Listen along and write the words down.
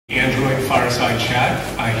Android Fireside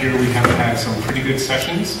Chat. Here we have had some pretty good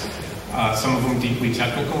sessions, some of them deeply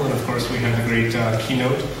technical, and of course we had a great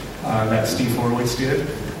keynote that Steve Horowitz did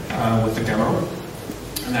with the demo,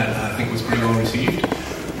 and that I think was pretty well received.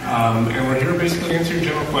 And we're here basically to answer your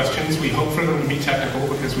general questions. We hope for them to be technical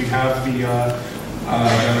because we have the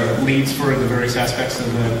leads for the various aspects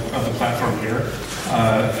of the platform here.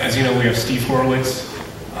 As you know, we have Steve Horowitz,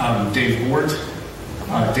 Dave Wart.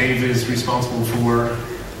 Dave is responsible for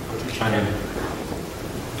chime in.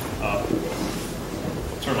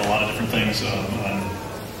 Sort of a lot of different things. I'm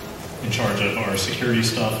in charge of our security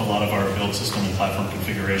stuff, a lot of our build system and platform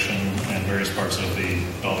configuration, and various parts of the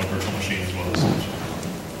Dalvik virtual machine as well as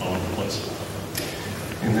all over the place.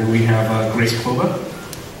 And then we have Grace Klova.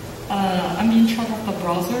 I'm in charge of the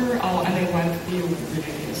browser and the web view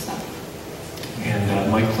related stuff.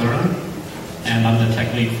 And Mike Claren. And I'm the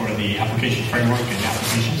tech lead for the application framework and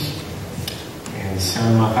applications. And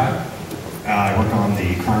Sam Mapat. I work on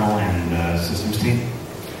the kernel and systems team.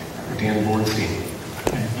 Dan Bornstein.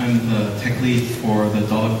 I'm the tech lead for the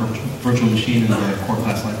Dalvik virtual machine and the core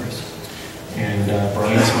class libraries. And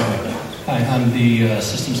Brian Smiley. Hi, I'm the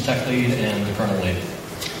systems tech lead and the kernel lead.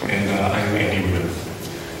 And I'm Andy Rubin.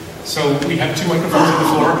 So we have two microphones on the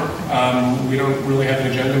floor. We don't really have an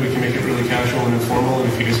agenda. We can make it really casual and informal.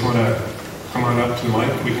 And if you just want to come on up to the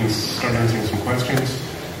mic, we can start answering some questions.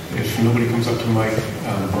 If nobody comes up to the mic,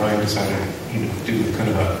 Brian decided he would do kind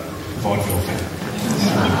of a vaudeville thing.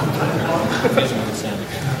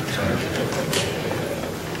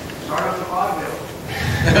 Start up the vaudeville.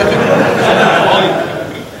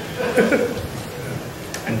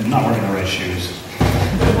 I'm not wearing the right shoes.